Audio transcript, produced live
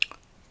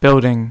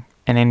building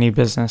an indie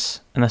business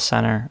in the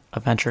center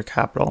of venture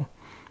capital.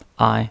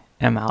 I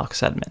am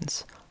Alex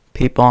Edmonds.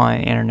 People on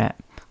the internet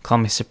call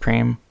me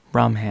Supreme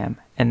Rumham,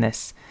 and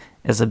this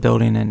is a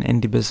Building an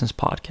Indie Business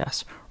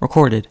podcast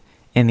recorded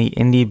in the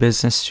Indie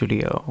Business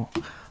Studio.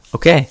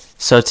 Okay,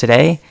 so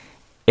today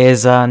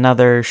is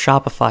another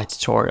Shopify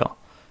tutorial.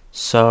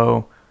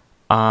 So,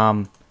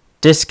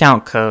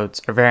 discount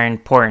codes are very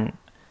important.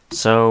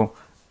 So,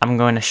 I'm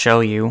going to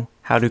show you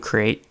how to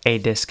create a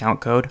discount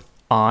code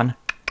on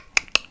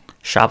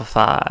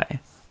Shopify.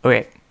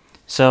 Okay,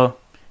 so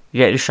you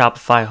get your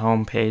Shopify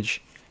homepage.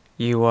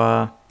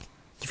 You've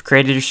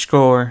created your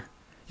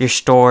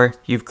store.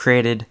 You've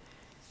created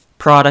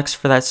products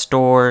for that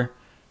store.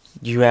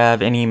 You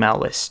have an email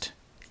list,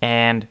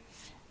 and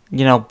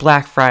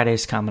Black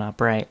Friday's coming up,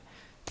 right?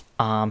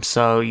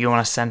 So you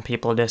want to send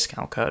people a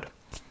discount code.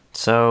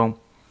 So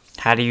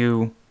how do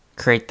you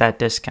create that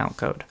discount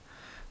code?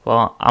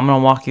 Well, I'm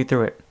gonna walk you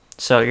through it.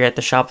 So you're at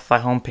the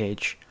Shopify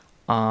homepage,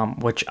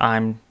 which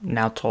I'm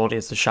now told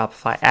is the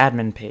Shopify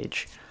admin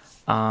page.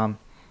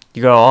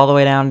 You go all the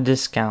way down to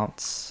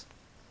discounts,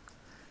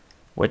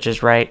 which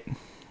is right.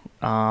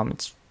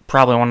 It's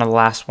probably one of the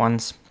last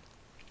ones.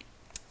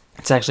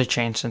 It's actually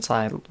changed since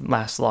I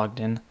last logged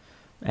in.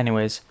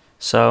 Anyways,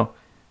 so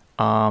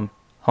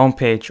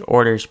homepage,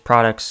 orders,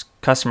 products,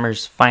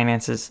 customers,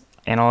 finances,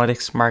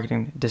 analytics,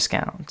 marketing,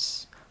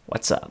 discounts.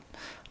 What's up?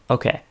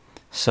 Okay,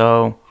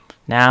 so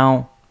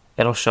now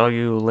it'll show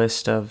you a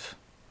list of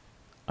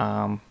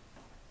all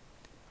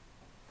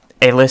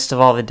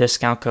the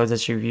discount codes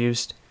that you've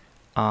used.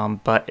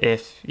 But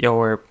if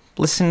you're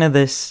listening to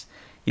this,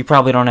 you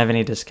probably don't have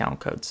any discount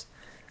codes.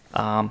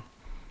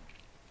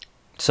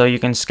 So you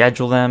can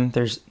schedule them.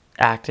 There's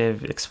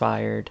active,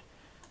 expired.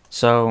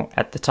 So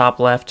at the top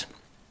left,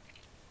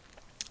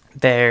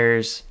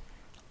 there's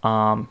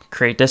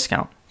create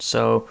discount.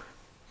 So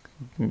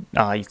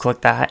you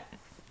click that,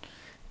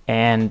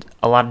 and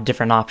a lot of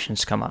different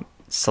options come up.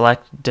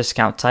 Select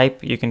discount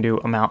type. You can do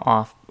amount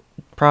off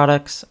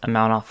products,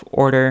 amount off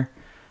order,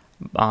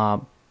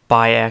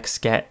 buy X,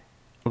 get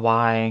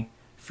Y,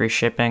 free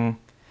shipping.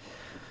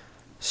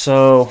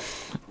 So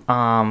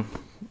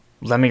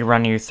let me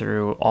run you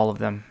through all of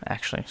them,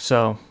 actually.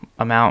 So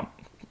amount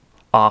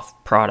off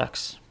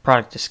products,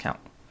 product discount.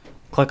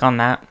 Click on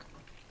that.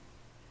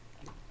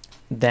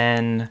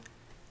 Then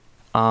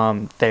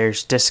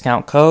there's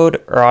discount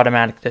code or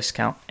automatic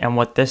discount. And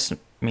what this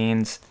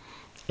means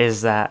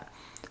is that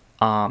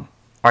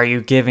are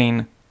you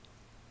giving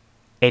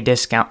a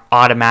discount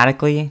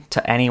automatically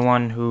to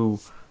anyone who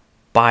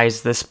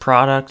buys this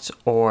product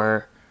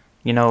or,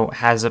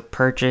 has a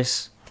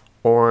purchase,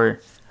 or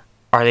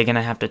are they going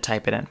to have to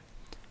type it in?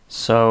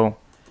 So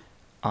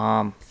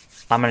I'm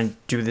going to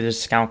do the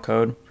discount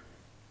code.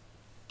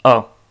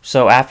 Oh,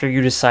 so after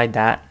you decide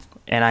that,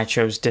 and I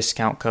chose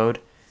discount code,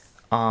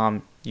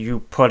 you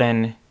put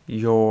in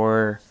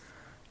your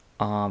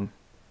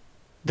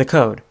the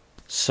code.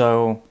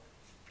 So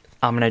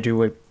I'm going to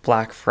do a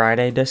Black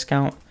Friday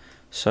discount.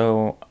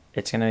 So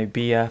it's going to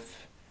be BF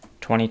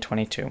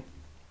 2022.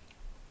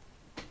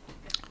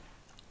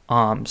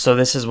 So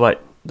this is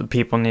what the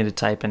people need to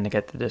type in to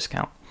get the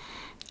discount.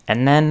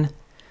 And then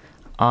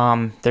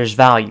there's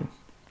value.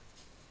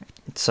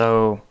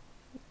 So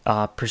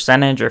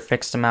percentage or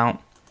fixed amount.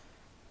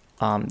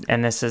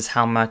 And this is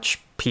how much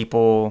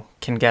people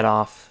can get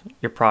off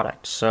your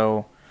product.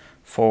 So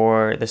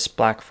for this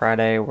Black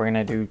Friday, we're going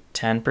to do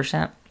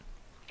 10%.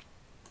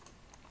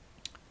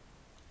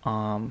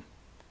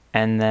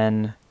 And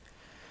then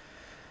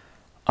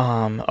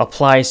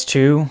applies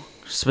to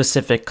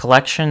specific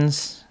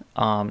collections.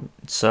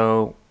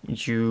 So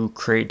you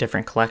create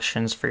different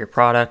collections for your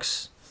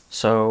products.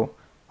 So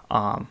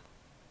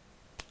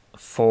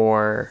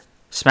for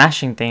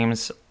smashing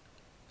themes,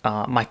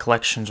 my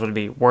collections would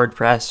be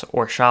WordPress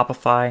or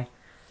Shopify.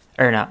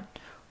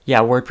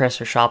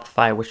 WordPress or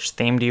Shopify. Which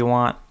theme do you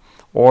want?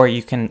 Or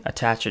you can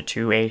attach it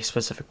to a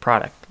specific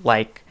product.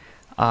 Like,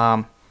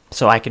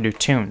 so I could do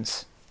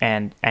tunes.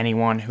 And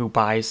anyone who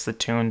buys the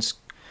tunes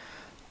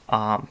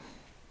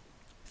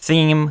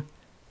theme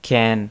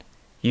can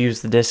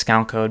use the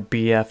discount code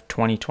BF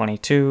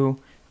 2022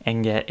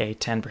 and get a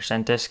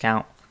 10%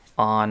 discount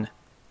on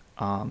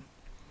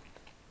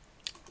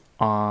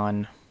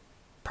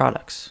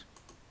products,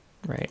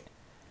 right?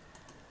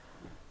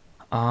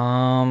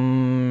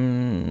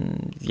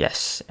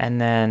 Yes, and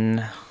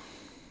then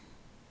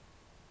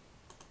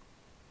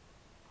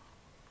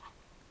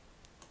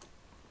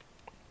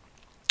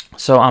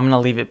so I'm going to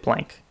leave it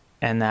blank,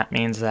 and that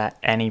means that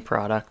any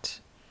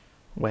product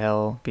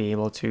will be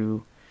able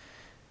to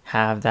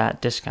have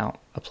that discount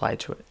applied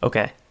to it.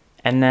 Okay,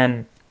 and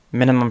then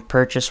minimum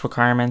purchase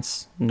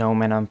requirements, no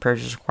minimum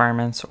purchase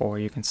requirements, or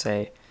you can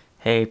say,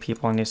 hey,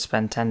 people need to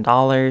spend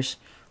 $10,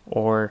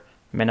 or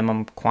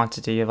minimum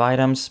quantity of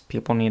items,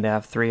 people need to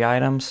have 3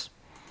 items,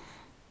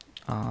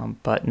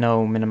 but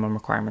no minimum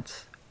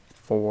requirements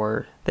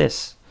for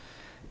this.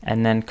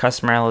 And then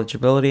customer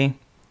eligibility,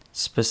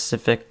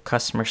 specific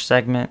customer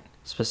segment,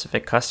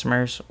 specific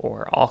customers,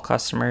 or all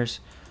customers.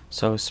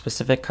 So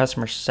specific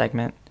customer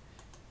segment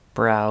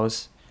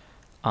browse,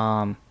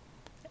 and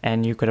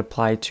you could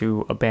apply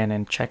to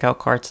abandoned checkout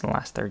carts in the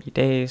last 30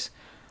 days,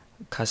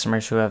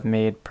 customers who have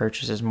made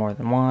purchases more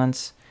than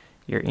once,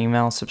 your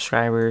email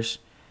subscribers,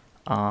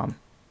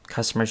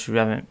 customers who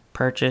haven't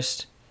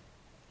purchased,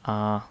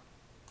 and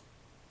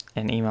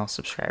email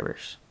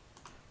subscribers.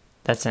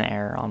 That's an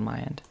error on my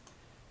end.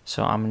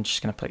 So I'm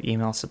just going to put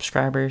email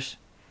subscribers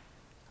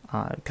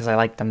because I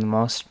like them the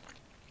most.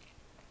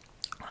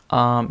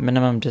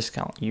 Minimum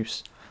discount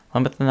use.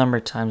 Limit the number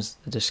of times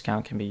the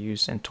discount can be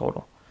used in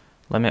total.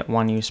 Limit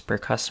 1 use per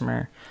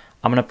customer.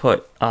 I'm going to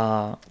put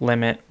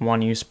limit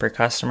 1 use per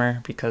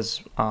customer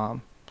because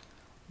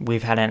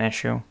we've had an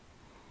issue.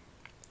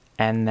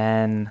 And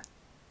then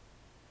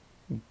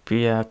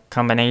via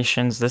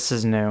combinations, this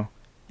is new,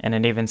 and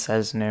it even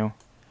says new.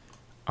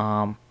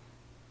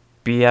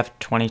 BF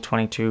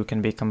 2022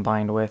 can be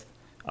combined with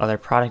other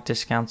product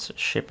discounts,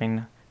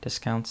 shipping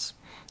discounts.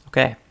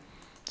 Okay,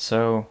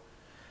 so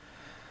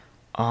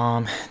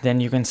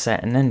then you can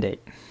set an end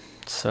date.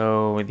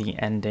 So the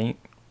end date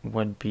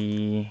would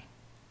be,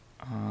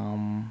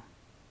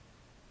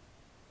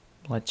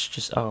 let's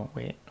just, hold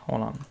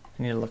on.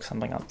 I need to look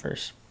something up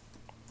first.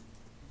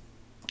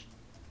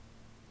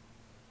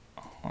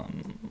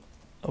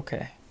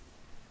 Okay.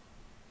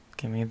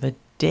 Give me the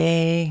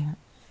day.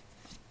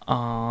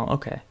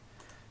 Okay.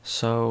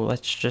 So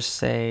let's just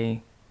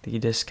say the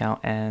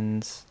discount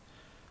ends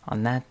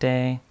on that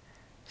day.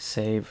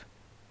 Save.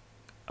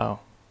 Oh,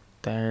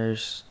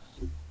 there's.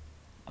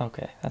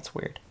 Okay, that's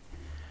weird.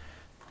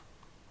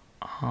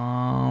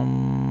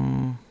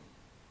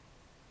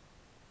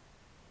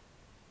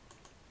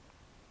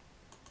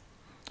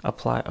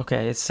 Apply.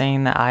 Okay, it's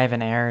saying that I have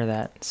an error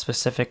that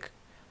specific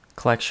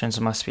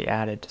collections must be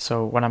added.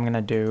 So what I'm going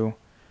to do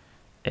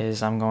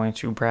is I'm going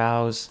to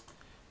browse,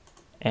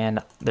 and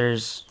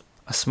there's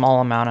a small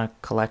amount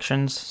of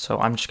collections, so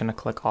I'm just going to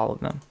click all of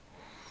them.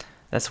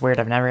 That's weird.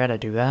 I've never had to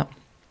do that,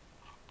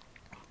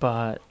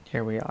 but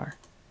here we are.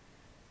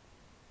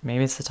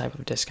 Maybe it's the type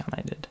of discount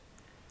I did.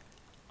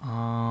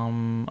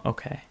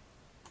 Okay.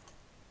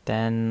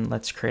 Then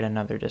let's create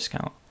another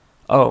discount.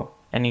 Oh,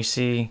 and you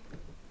see,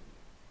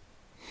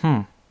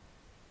 hold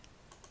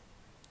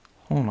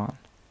on.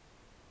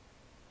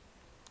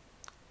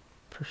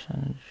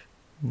 Percentage,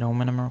 no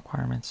minimum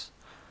requirements,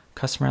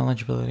 customer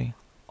eligibility,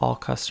 all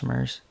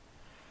customers.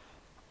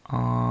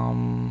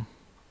 I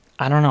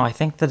don't know. I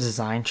think the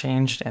design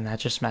changed, and that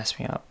just messed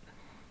me up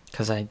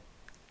because I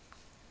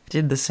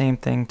did the same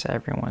thing to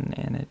everyone,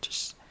 and it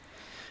just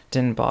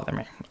didn't bother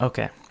me.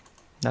 Okay,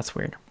 that's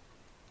weird.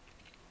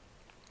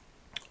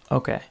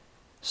 Okay,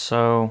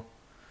 so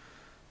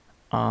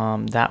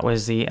that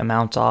was the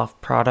amount off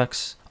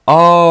products.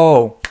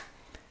 Oh,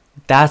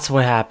 that's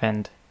what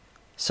happened.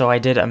 So I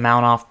did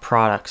amount off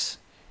products.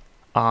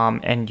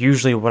 And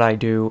usually what I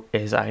do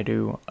is I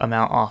do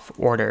amount off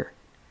order.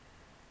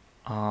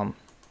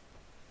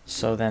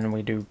 So then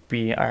we do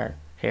BR.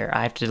 Here,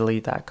 I have to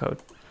delete that code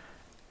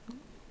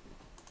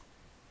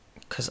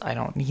because I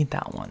don't need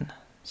that one.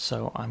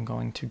 So I'm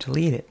going to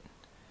delete it.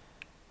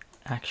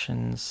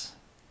 Actions,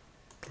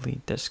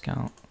 delete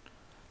discount.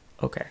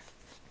 Okay.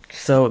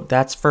 So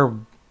that's for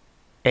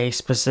a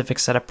specific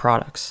set of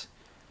products.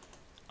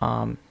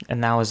 And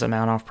that was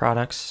amount off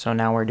products. So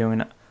now we're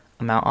doing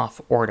amount off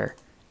order.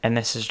 And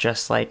this is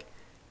just like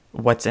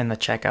what's in the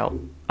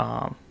checkout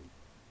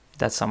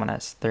that someone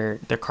has, their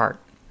cart.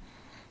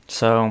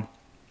 So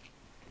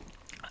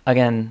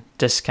again,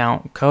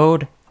 discount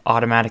code,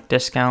 automatic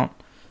discount.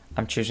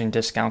 I'm choosing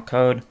discount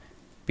code,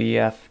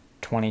 BF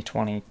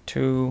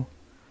 2022,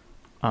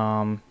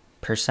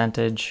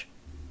 percentage,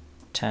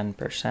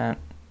 10%,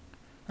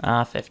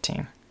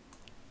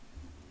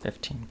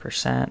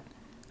 15%.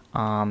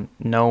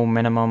 No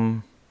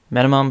minimum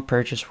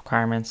purchase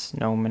requirements,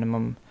 no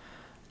minimum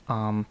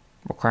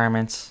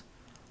requirements.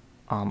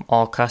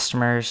 All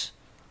customers,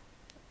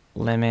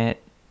 limit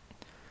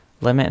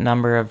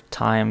number of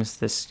times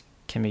this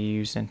can be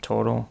used in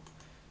total.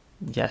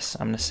 Yes,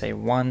 I'm going to say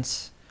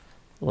once.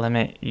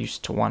 Limit use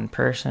to one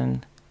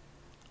person.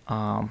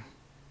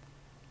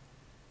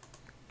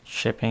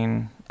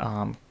 Shipping,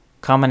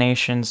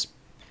 combinations,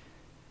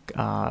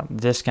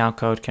 discount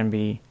code can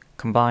be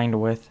combined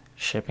with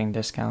shipping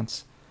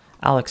discounts.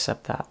 I'll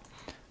accept that.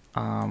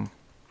 I'm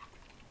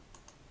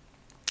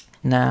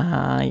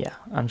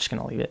just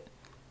going to leave it.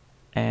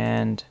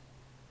 And,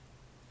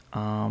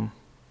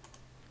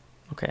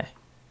 okay.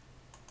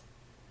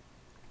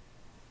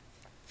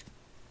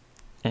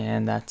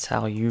 And that's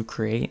how you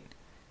create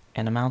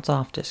an amount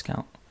off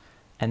discount.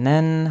 And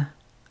then,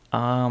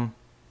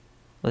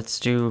 let's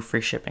do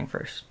free shipping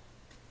first.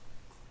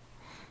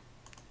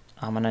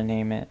 I'm going to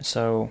name it.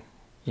 So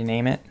you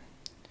name it,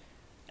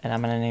 and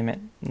I'm going to name it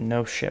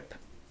no ship.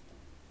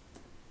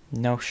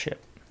 No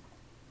ship.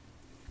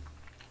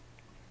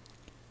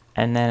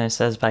 And then it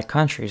says by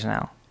countries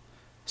now.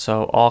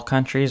 So all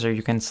countries, or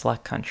you can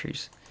select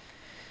countries.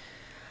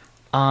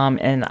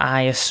 And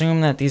I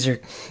assume that these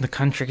are the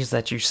countries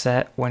that you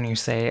set when you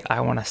say, I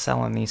want to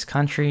sell in these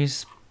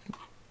countries.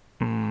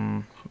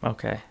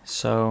 Okay,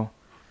 so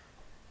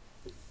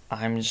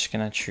I'm just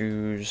going to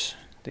choose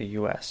the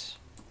US.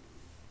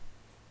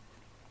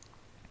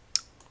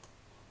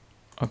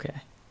 Okay,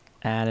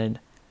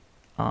 added.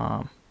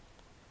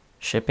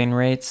 Shipping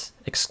rates,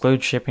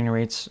 exclude shipping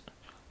rates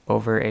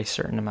over a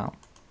certain amount.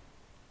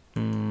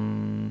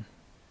 $20.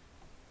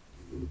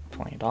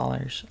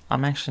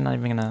 I'm actually not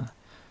even gonna,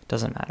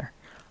 doesn't matter.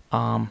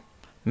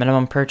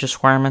 Minimum purchase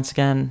requirements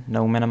again,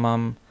 no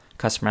minimum.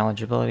 Customer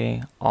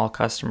eligibility, all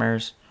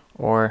customers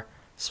or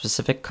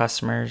specific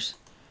customers.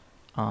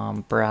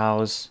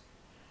 Browse.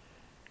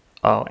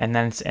 Oh, and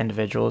then it's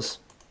individuals.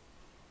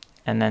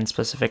 And then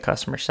specific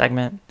customer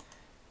segment.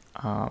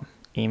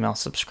 Email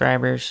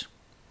subscribers.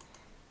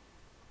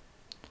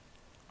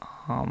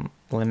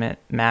 Limit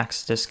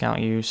max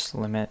discount use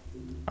limit.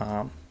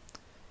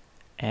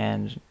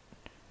 And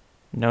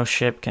no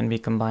ship can be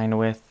combined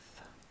with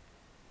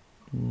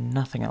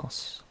nothing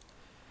else.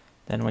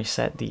 Then we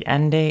set the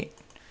end date.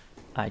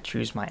 I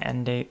choose my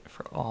end date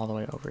for all the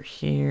way over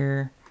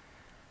here.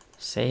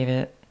 Save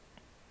it.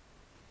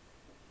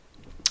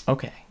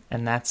 Okay,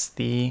 and that's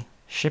the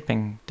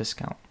shipping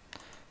discount.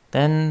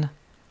 Then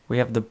we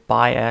have the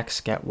buy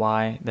X, get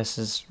Y. This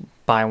is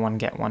buy one,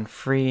 get one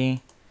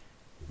free.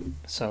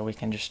 So we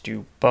can just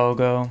do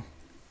BOGO.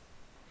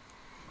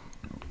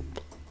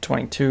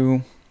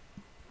 22.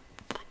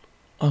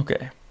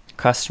 Okay.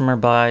 Customer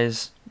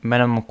buys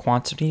minimum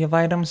quantity of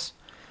items,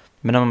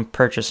 minimum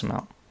purchase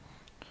amount.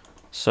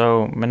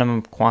 So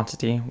minimum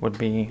quantity would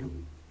be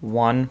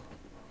 1.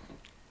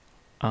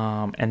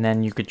 And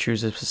then you could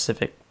choose a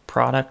specific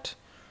product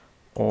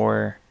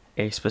or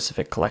a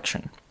specific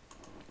collection.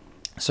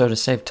 So to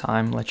save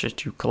time, let's just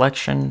do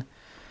collection,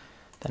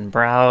 then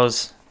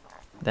browse,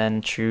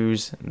 then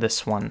choose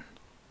this one.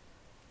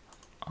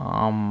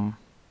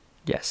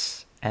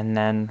 Yes. And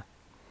then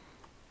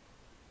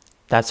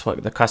that's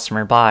what the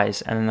customer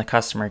buys. And then the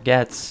customer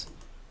gets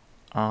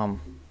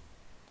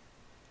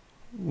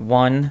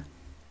one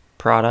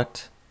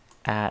product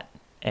at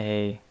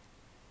a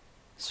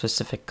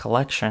specific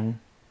collection.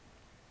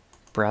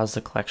 Browse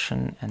the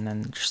collection and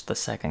then just the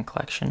second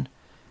collection.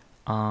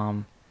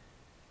 And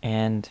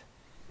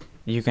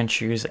you can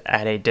choose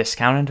at a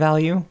discounted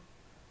value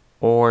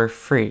or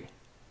free.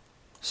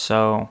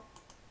 So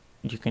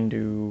you can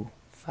do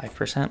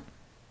 5%,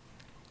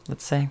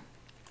 let's say,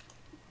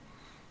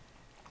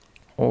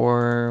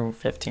 or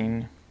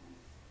 15.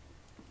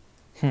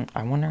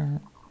 I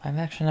wonder, I've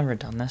actually never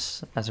done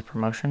this as a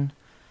promotion.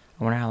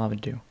 I wonder how that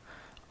would do.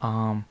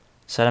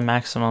 Set a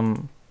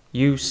maximum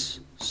use,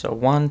 so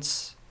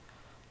once,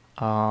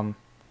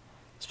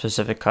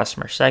 specific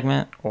customer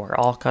segment or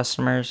all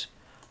customers,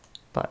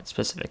 but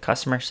specific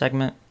customer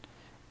segment,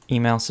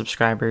 email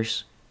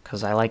subscribers,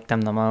 because I like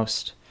them the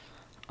most.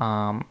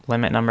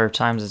 Limit number of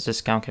times this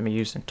discount can be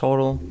used in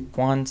total,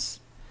 once.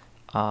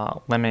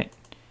 Limit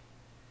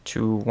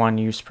to 1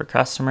 use per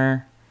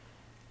customer.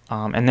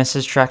 And this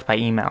is tracked by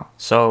email.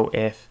 So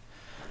if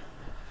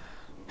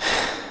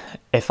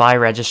I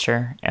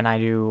register and I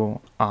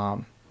do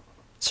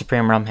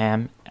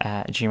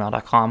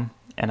supremerumham@gmail.com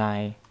and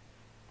I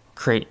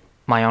create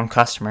my own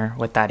customer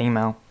with that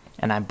email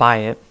and I buy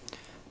it,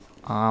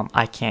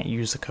 I can't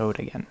use the code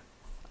again.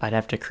 I'd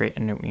have to create a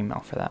new email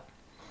for that.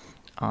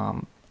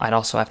 I'd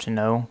also have to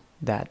know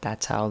that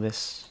that's how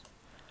this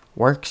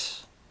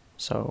works.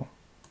 So,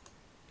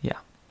 yeah.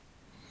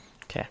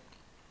 Okay.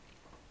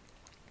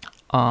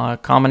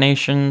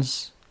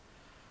 Combinations.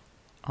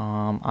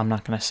 I'm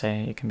not going to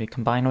say it can be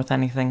combined with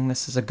anything.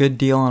 This is a good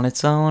deal on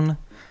its own.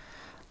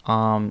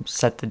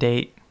 Set the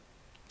date.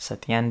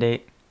 Set the end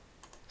date.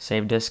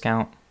 Save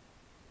discount.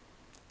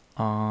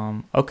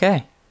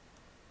 Okay.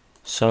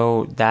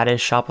 So that is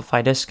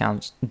Shopify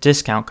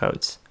discount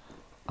codes.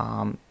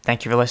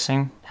 Thank you for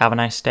listening. Have a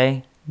nice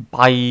day.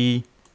 Bye.